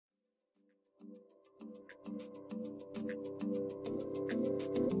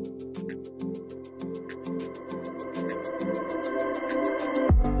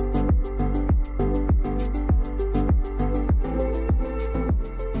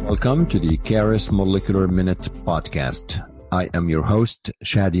Welcome to the Caris Molecular Minute podcast. I am your host,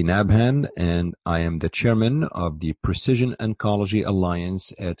 Shadi Nabhan, and I am the chairman of the Precision Oncology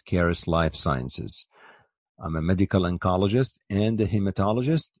Alliance at Caris Life Sciences. I'm a medical oncologist and a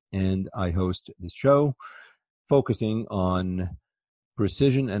hematologist, and I host this show focusing on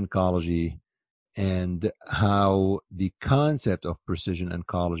precision oncology and how the concept of precision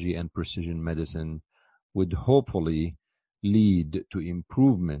oncology and precision medicine would hopefully lead to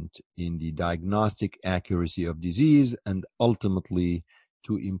improvement in the diagnostic accuracy of disease and ultimately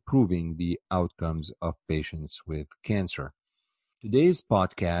to improving the outcomes of patients with cancer. Today's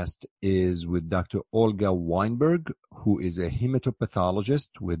podcast is with Dr. Olga Weinberg, who is a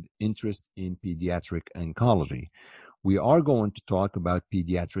hematopathologist with interest in pediatric oncology. We are going to talk about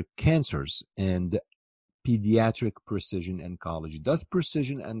pediatric cancers and pediatric precision oncology. Does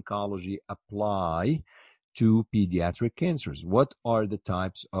precision oncology apply to pediatric cancers? What are the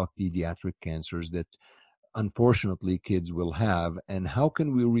types of pediatric cancers that unfortunately kids will have, and how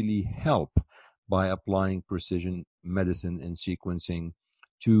can we really help by applying precision medicine and sequencing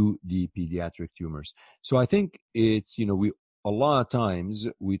to the pediatric tumors? So I think it's, a lot of times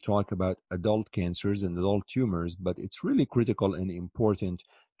we talk about adult cancers and adult tumors, but it's really critical and important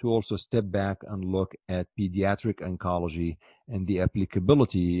to also step back and look at pediatric oncology and the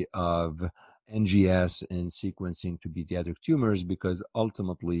applicability of NGS and sequencing to pediatric tumors, because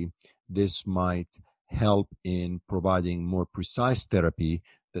ultimately this might help in providing more precise therapy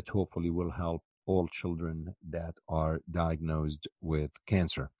that hopefully will help all children that are diagnosed with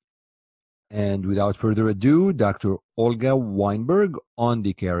cancer. And without further ado, Dr. Olga Weinberg on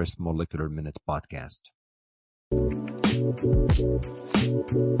the Caris Molecular Minute podcast.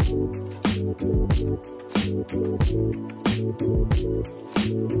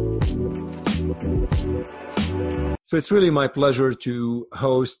 So it's really my pleasure to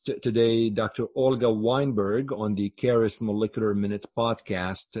host today Dr. Olga Weinberg on the Caris Molecular Minute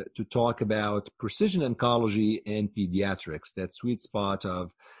podcast to talk about precision oncology and pediatrics, that sweet spot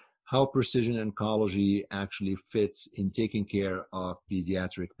of how precision oncology actually fits in taking care of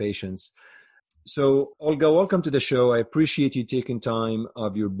pediatric patients. So, Olga, welcome to the show. I appreciate you taking time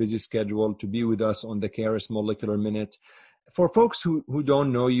of your busy schedule to be with us on the Caris Molecular Minute. For folks who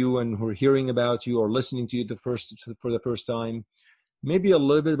don't know you and who are hearing about you or listening to you for the first time, maybe a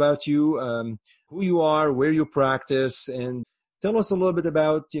little bit about you, who you are, where you practice, and tell us a little bit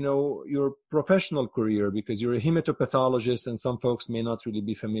about, your professional career, because you're a hematopathologist and some folks may not really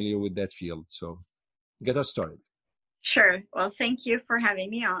be familiar with that field. So get us started. Sure. Well, thank you for having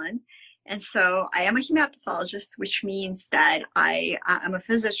me on. And so I am a hematopathologist, which means that I'm a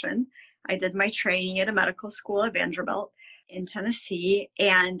physician. I did my training at a medical school at Vanderbilt in Tennessee.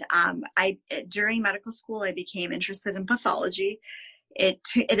 And during medical school, I became interested in pathology. It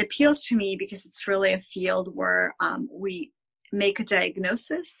appealed to me because it's really a field where we make a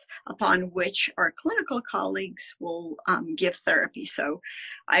diagnosis upon which our clinical colleagues will give therapy. So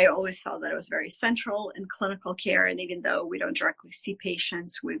I always felt that it was very central in clinical care. And even though we don't directly see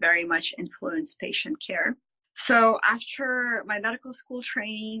patients, we very much influence patient care. So after my medical school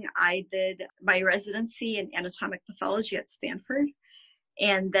training, I did my residency in anatomic pathology at Stanford.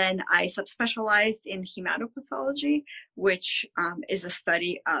 And then I subspecialized in hematopathology, which is a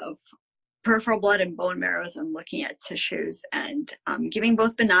study of peripheral blood and bone marrows and looking at tissues and giving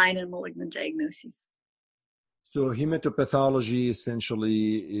both benign and malignant diagnoses. So hematopathology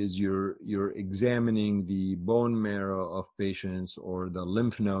essentially is you're examining the bone marrow of patients or the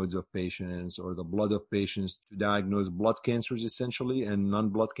lymph nodes of patients or the blood of patients to diagnose blood cancers essentially and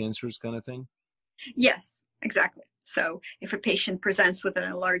non-blood cancers kind of thing? Yes, exactly. So if a patient presents with an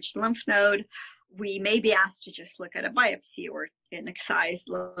enlarged lymph node, we may be asked to just look at a biopsy or an excised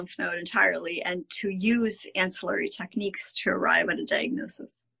lymph node entirely and to use ancillary techniques to arrive at a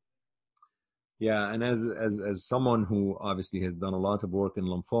diagnosis. Yeah, and as someone who obviously has done a lot of work in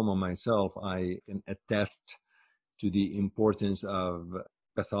lymphoma myself, I can attest to the importance of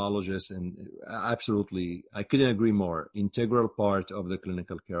pathologists, and absolutely, I couldn't agree more, integral part of the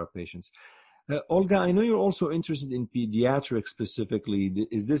clinical care of patients. Olga, I know you're also interested in pediatrics specifically.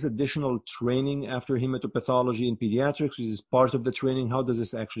 Is this additional training after hematopathology in pediatrics? Is this part of the training? How does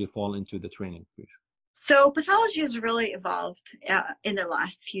this actually fall into the training? So pathology has really evolved in the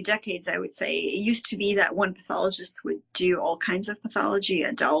last few decades, I would say. It used to be that one pathologist would do all kinds of pathology,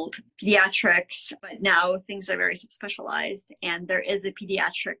 adult, pediatrics, but now things are very subspecialized, and there is a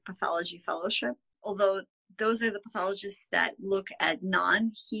pediatric pathology fellowship. Although those are the pathologists that look at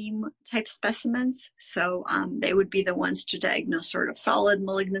non-heme type specimens. So they would be the ones to diagnose sort of solid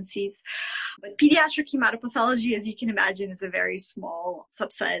malignancies. But pediatric hematopathology, as you can imagine, is a very small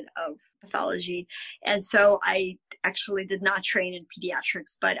subset of pathology. And so I actually did not train in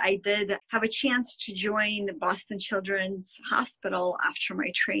pediatrics, but I did have a chance to join Boston Children's Hospital after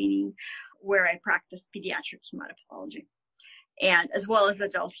my training, where I practiced pediatric hematopathology, and as well as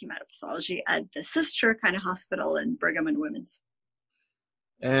adult hematopathology at the sister kind of hospital in Brigham and Women's.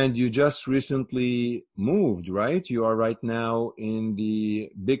 And you just recently moved, right? You are right now in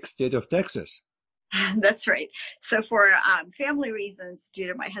the big state of Texas. That's right. So for family reasons, due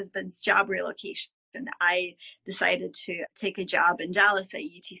to my husband's job relocation, I decided to take a job in Dallas at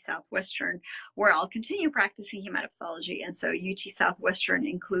UT Southwestern, where I'll continue practicing hematopathology. And so UT Southwestern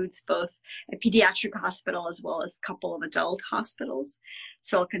includes both a pediatric hospital as well as a couple of adult hospitals.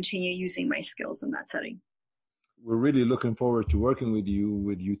 So I'll continue using my skills in that setting. We're really looking forward to working with you,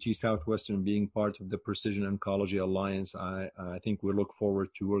 with UT Southwestern being part of the Precision Oncology Alliance. I think we look forward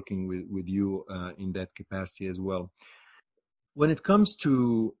to working with you in that capacity as well. When it comes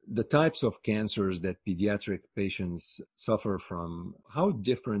to the types of cancers that pediatric patients suffer from, how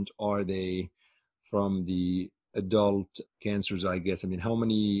different are they from the adult cancers, I guess? I mean, how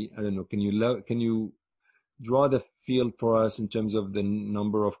many, I don't know, can you draw the field for us in terms of the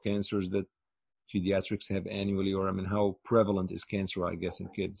number of cancers that pediatrics have annually, or I mean, how prevalent is cancer, I guess, in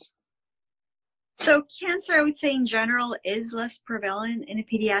kids? So cancer, I would say in general, is less prevalent in a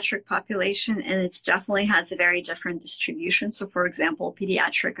pediatric population, and it definitely has a very different distribution. So for example,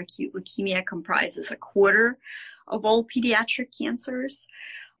 pediatric acute leukemia comprises a quarter of all pediatric cancers.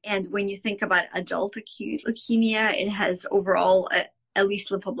 And when you think about adult acute leukemia, it has overall, at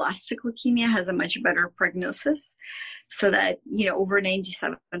least lymphoblastic leukemia has a much better prognosis, so that, over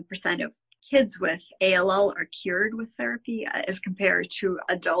 97% of kids with ALL are cured with therapy as compared to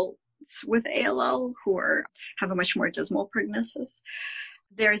adults with ALL who have a much more dismal prognosis.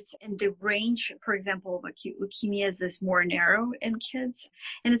 And the range, for example, of acute leukemias is more narrow in kids.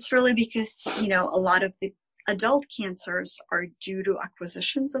 And it's really because, a lot of the adult cancers are due to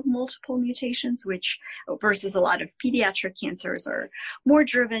acquisitions of multiple mutations, which versus a lot of pediatric cancers are more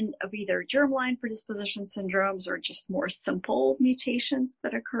driven of either germline predisposition syndromes or just more simple mutations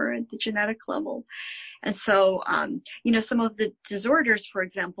that occur at the genetic level. And so, some of the disorders, for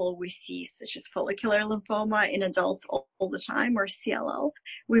example, we see, such as follicular lymphoma in adults all the time, or CLL,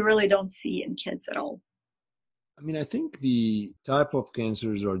 we really don't see in kids at all. I mean, I think the type of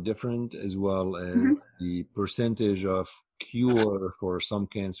cancers are different, as well as the percentage of cure for some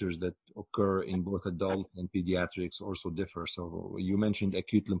cancers that occur in both adult and pediatrics also differ. So you mentioned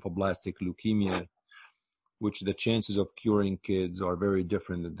acute lymphoblastic leukemia, which the chances of curing kids are very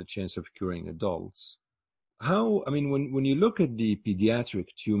different than the chance of curing adults. When you look at the pediatric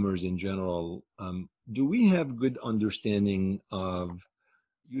tumors in general, do we have good understanding of,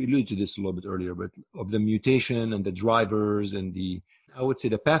 you alluded to this a little bit earlier, but of the mutation and the drivers and the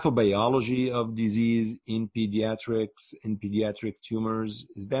pathobiology of disease in pediatrics and pediatric tumors?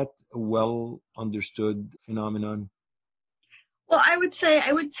 Is that a well understood phenomenon? Well, I would say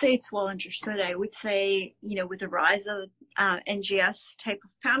it's well understood. I would say, with the rise of NGS type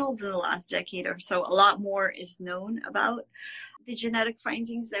of panels in the last decade or so, a lot more is known about the genetic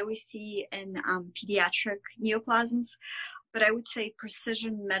findings that we see in pediatric neoplasms. But I would say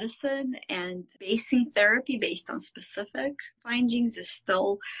precision medicine and basing therapy based on specific findings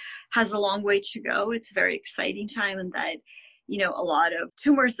has a long way to go. It's a very exciting time in that, a lot of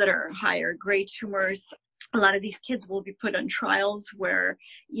tumors that are higher grade tumors, a lot of these kids will be put on trials where,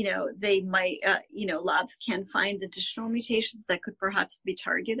 they might, labs can find additional mutations that could perhaps be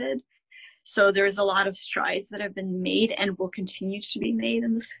targeted. So there's a lot of strides that have been made and will continue to be made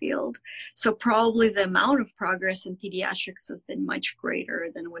in this field. So probably the amount of progress in pediatrics has been much greater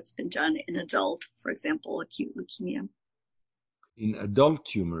than what's been done in adult, for example, acute leukemia. In adult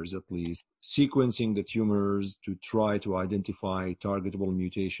tumors, at least, sequencing the tumors to try to identify targetable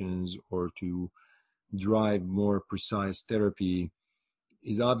mutations or to drive more precise therapy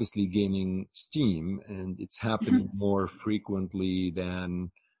is obviously gaining steam, and it's happening more frequently than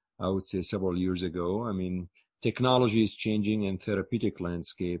I would say several years ago. I mean, technology is changing and therapeutic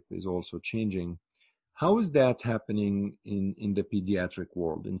landscape is also changing. How is that happening in the pediatric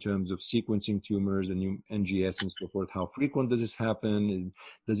world in terms of sequencing tumors and NGS and so forth? How frequent does this happen?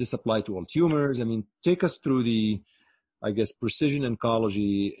 Does this apply to all tumors? I mean, take us through the, I guess, precision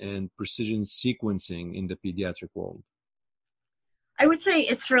oncology and precision sequencing in the pediatric world. I would say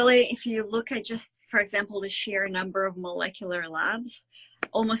it's really, if you look at just, for example, the sheer number of molecular labs,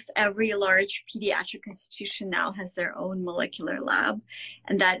 almost every large pediatric institution now has their own molecular lab.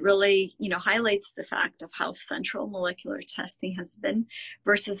 And that really, highlights the fact of how central molecular testing has been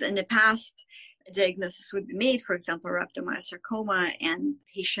versus in the past. A diagnosis would be made, for example, rhabdomyosarcoma, and the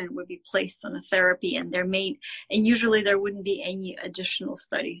patient would be placed on a therapy, and usually there wouldn't be any additional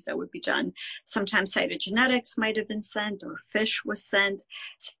studies that would be done. Sometimes cytogenetics might have been sent, or FISH was sent.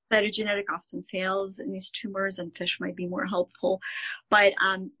 Cytogenetic often fails in these tumors, and FISH might be more helpful. But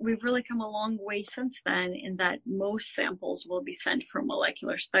we've really come a long way since then, in that most samples will be sent for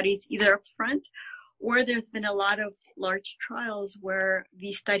molecular studies, either up front, or there's been a lot of large trials where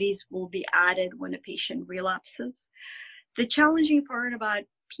these studies will be added when a patient relapses. The challenging part about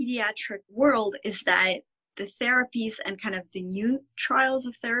pediatric world is that the therapies and kind of the new trials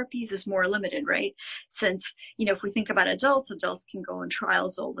of therapies is more limited, right? Since, if we think about adults can go on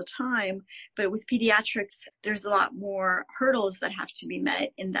trials all the time, but with pediatrics, there's a lot more hurdles that have to be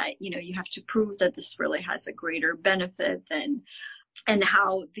met in that, you have to prove that this really has a greater benefit and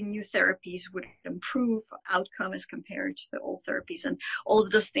how the new therapies would improve outcome as compared to the old therapies. And all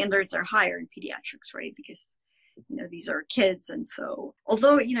of those standards are higher in pediatrics, right? Because, these are kids. And so,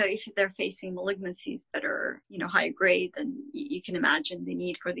 although, if they're facing malignancies that are, high grade, then you can imagine the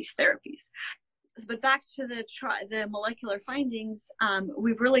need for these therapies. But back to the molecular findings,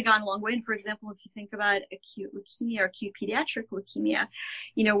 we've really gone a long way. And for example, if you think about acute leukemia or acute pediatric leukemia,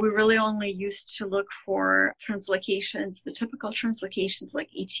 we really only used to look for translocations, the typical translocations like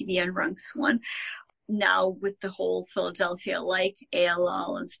ATV and RUNX1. Now with the whole Philadelphia-like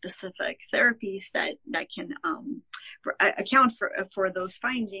ALL and specific therapies that can account for those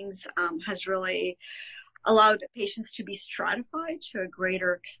findings, has really allowed patients to be stratified to a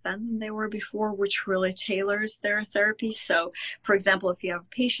greater extent than they were before, which really tailors their therapy. So, for example, if you have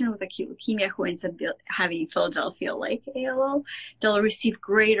a patient with acute leukemia who ends up having Philadelphia-like ALL, they'll receive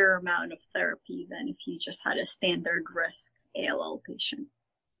greater amount of therapy than if you just had a standard risk ALL patient.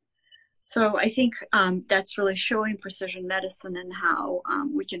 So I think that's really showing precision medicine and how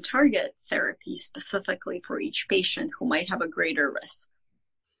we can target therapy specifically for each patient who might have a greater risk.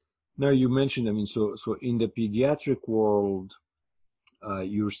 Now you mentioned, so in the pediatric world,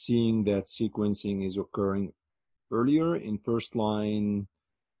 you're seeing that sequencing is occurring earlier in first-line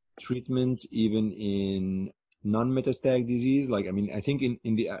treatment, even in non-metastatic disease. I think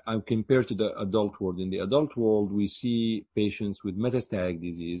compared to the adult world, in the adult world, we see patients with metastatic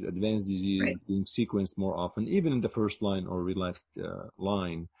disease, advanced disease, right, being sequenced more often, even in the first line or relapsed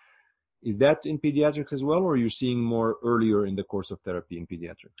line. Is that in pediatrics as well, or are you seeing more earlier in the course of therapy in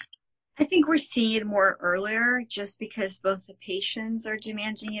pediatrics? I think we're seeing it more earlier just because both the patients are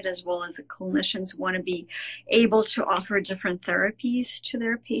demanding it as well as the clinicians want to be able to offer different therapies to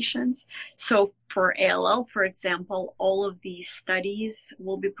their patients. So for ALL, for example, all of these studies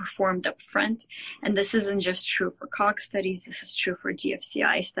will be performed up front. And this isn't just true for COG studies. This is true for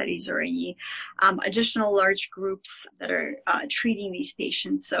DFCI studies or any additional large groups that are treating these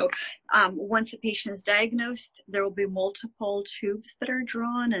patients. So once a patient is diagnosed, there will be multiple tubes that are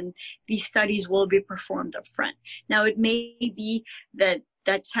drawn, and these studies will be performed up front. Now, it may be that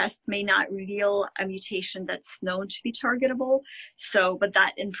test may not reveal a mutation that's known to be targetable. But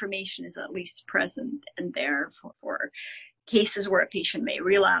that information is at least present and there for cases where a patient may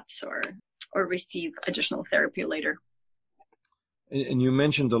relapse or receive additional therapy later. And you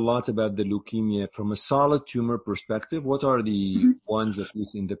mentioned a lot about the leukemia from a solid tumor perspective. What are the ones, at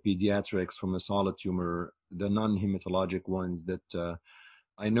least in the pediatrics, from a solid tumor, the non-hematologic ones that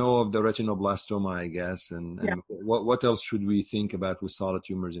I know of, the retinoblastoma, I guess, and what else should we think about with solid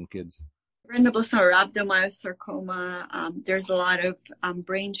tumors in kids? Retinoblastoma, rhabdomyosarcoma. There's a lot of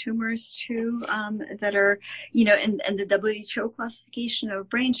brain tumors too that are, and the WHO classification of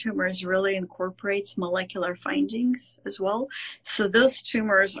brain tumors really incorporates molecular findings as well. So those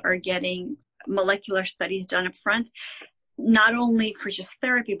tumors are getting molecular studies done up front, not only for just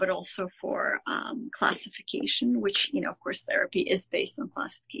therapy, but also for classification, which, of course, therapy is based on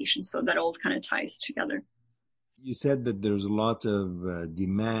classification. So that all kind of ties together. You said that there's a lot of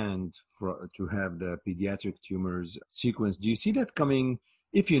demand to have the pediatric tumors sequenced. Do you see that coming,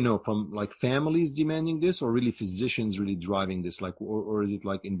 from like families demanding this, or really physicians really driving this, or is it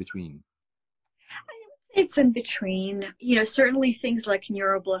like in between? It's in between. Certainly things like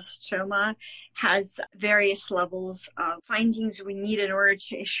neuroblastoma has various levels of findings we need in order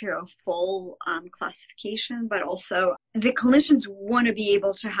to issue a full classification, but also the clinicians want to be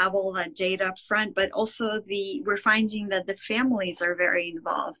able to have all that data up front, but also we're finding that the families are very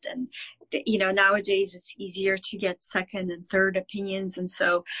involved, and nowadays it's easier to get second and third opinions. And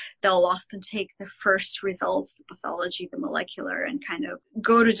so they'll often take the first results, the pathology, the molecular, and kind of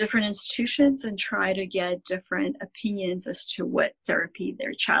go to different institutions and try to get different opinions as to what therapy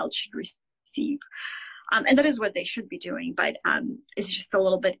their child should receive. And that is what they should be doing, but it's just a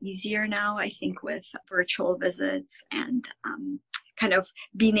little bit easier now, I think, with virtual visits and kind of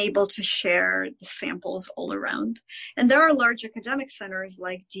being able to share the samples all around. And there are large academic centers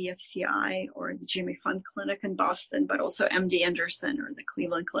like DFCI or the Jimmy Fund Clinic in Boston, but also MD Anderson or the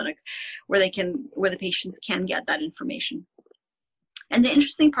Cleveland Clinic, where the patients can get that information. And the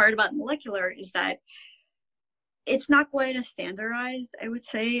interesting part about molecular is that it's not quite as standardized, I would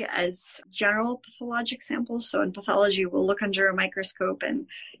say, as general pathologic samples. So in pathology, we'll look under a microscope and,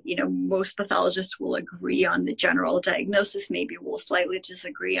 most pathologists will agree on the general diagnosis. Maybe we'll slightly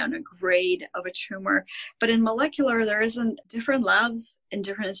disagree on a grade of a tumor. But in molecular, different labs in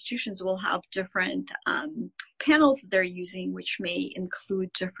different institutions will have different panels that they're using, which may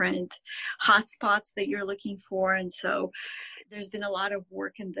include different hotspots that you're looking for. And so there's been a lot of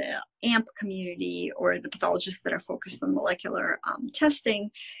work in the AMP community or the pathologists that are focused on molecular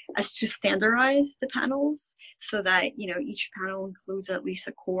testing as to standardize the panels so that, each panel includes at least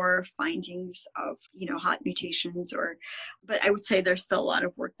a core findings of, hot mutations but I would say there's still a lot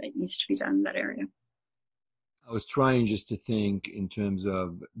of work that needs to be done in that area. I was trying just to think in terms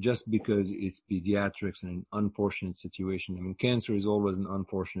of just because it's pediatrics and an unfortunate situation. I mean, cancer is always an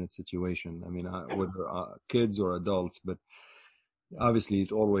unfortunate situation. I mean, whether kids or adults, but obviously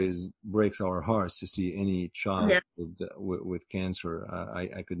it always breaks our hearts to see any child with cancer.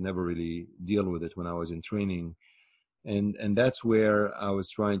 I could never really deal with it when I was in training. And that's where I was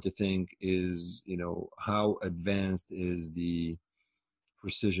trying to think is, how advanced is the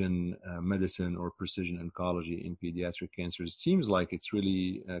precision medicine or precision oncology in pediatric cancers. It seems like it's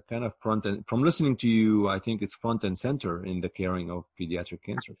really kind of front and, from listening to you, I think it's front and center in the caring of pediatric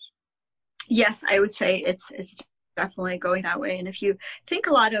cancers. Yes, I would say it's definitely going that way. And if you think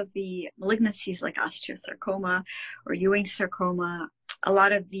a lot of the malignancies like osteosarcoma or Ewing sarcoma, a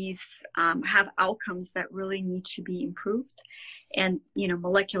lot of these have outcomes that really need to be improved. And,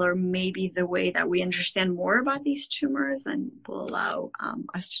 molecular may be the way that we understand more about these tumors and will allow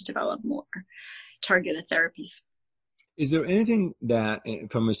us to develop more targeted therapies. Is there anything that,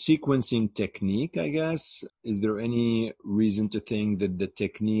 from a sequencing technique, I guess, is there any reason to think that the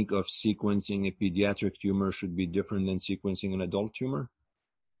technique of sequencing a pediatric tumor should be different than sequencing an adult tumor?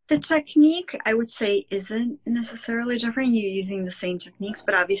 The technique, I would say, isn't necessarily different. You're using the same techniques,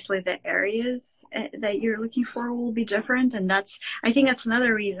 but obviously the areas that you're looking for will be different. And I think that's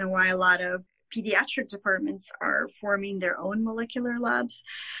another reason why a lot of pediatric departments are forming their own molecular labs,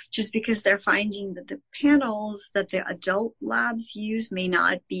 just because they're finding that the panels that the adult labs use may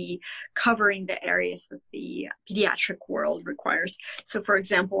not be covering the areas that the pediatric world requires. So for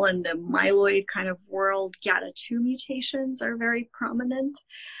example, in the myeloid kind of world, GATA2 mutations are very prominent.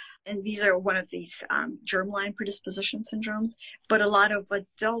 And these are one of these germline predisposition syndromes, but a lot of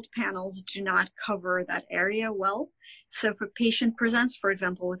adult panels do not cover that area well. So if a patient presents, for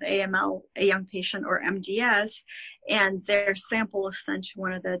example, with AML, a young patient, or MDS, and their sample is sent to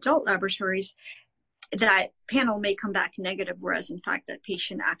one of the adult laboratories, that panel may come back negative, whereas in fact that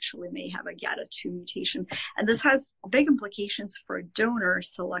patient actually may have a GATA2 mutation. And this has big implications for donor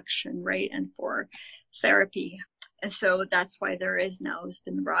selection, right, and for therapy. And so that's why has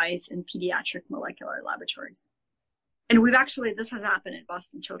been a rise in pediatric molecular laboratories. And this has happened at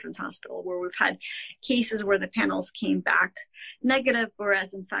Boston Children's Hospital, where we've had cases where the panels came back negative,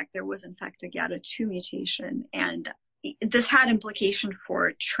 whereas in fact there was a GATA2 mutation. And this had implication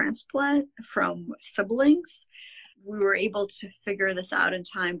for transplant from siblings. We were able to figure this out in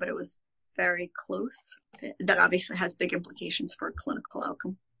time, but it was very close. That obviously has big implications for clinical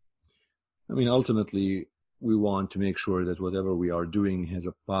outcome. I mean, ultimately, we want to make sure that whatever we are doing has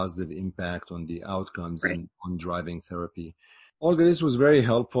a positive impact on the outcomes and on driving therapy. Olga, this was very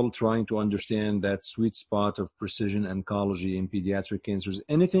helpful trying to understand that sweet spot of precision oncology in pediatric cancers.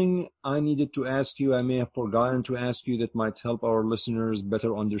 Anything I needed to ask you, I may have forgotten to ask you that might help our listeners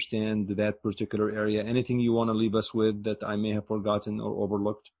better understand that particular area? Anything you want to leave us with that I may have forgotten or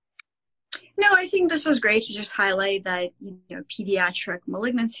overlooked? No, I think this was great to just highlight that, pediatric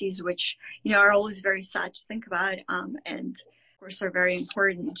malignancies, which, are always very sad to think about, and of course are very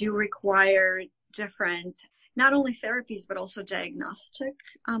important, do require different, not only therapies, but also diagnostic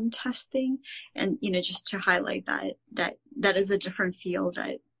testing. And, just to highlight that is a different field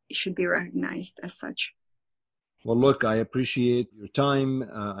that should be recognized as such. Well, look, I appreciate your time.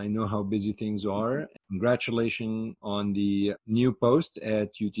 I know how busy things are. Congratulations on the new post at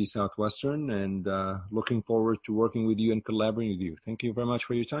UT Southwestern, and looking forward to working with you and collaborating with you. Thank you very much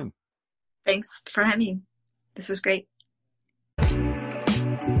for your time. Thanks for having me. This was great.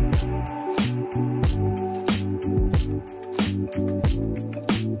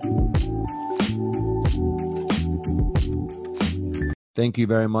 Thank you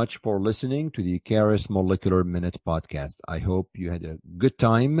very much for listening to the Caris Molecular Minute podcast. I hope you had a good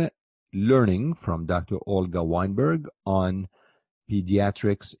time learning from Dr. Olga Weinberg on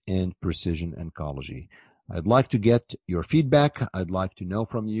pediatrics and precision oncology. I'd like to get your feedback. I'd like to know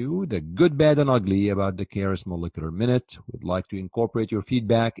from you the good, bad, and ugly about the Caris Molecular Minute. We'd like to incorporate your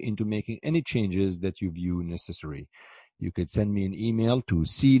feedback into making any changes that you view necessary. You could send me an email to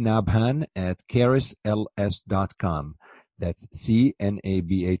cnabhan@carisls.com. That's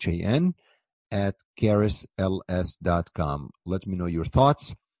CNABHAN @carisls.com. Let me know your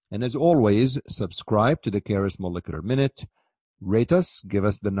thoughts. And as always, subscribe to the Caris Molecular Minute. Rate us, give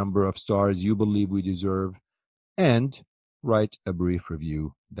us the number of stars you believe we deserve, and write a brief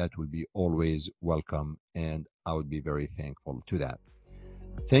review. That would be always welcome, and I would be very thankful to that.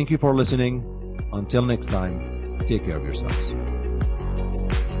 Thank you for listening. Until next time, take care of yourselves.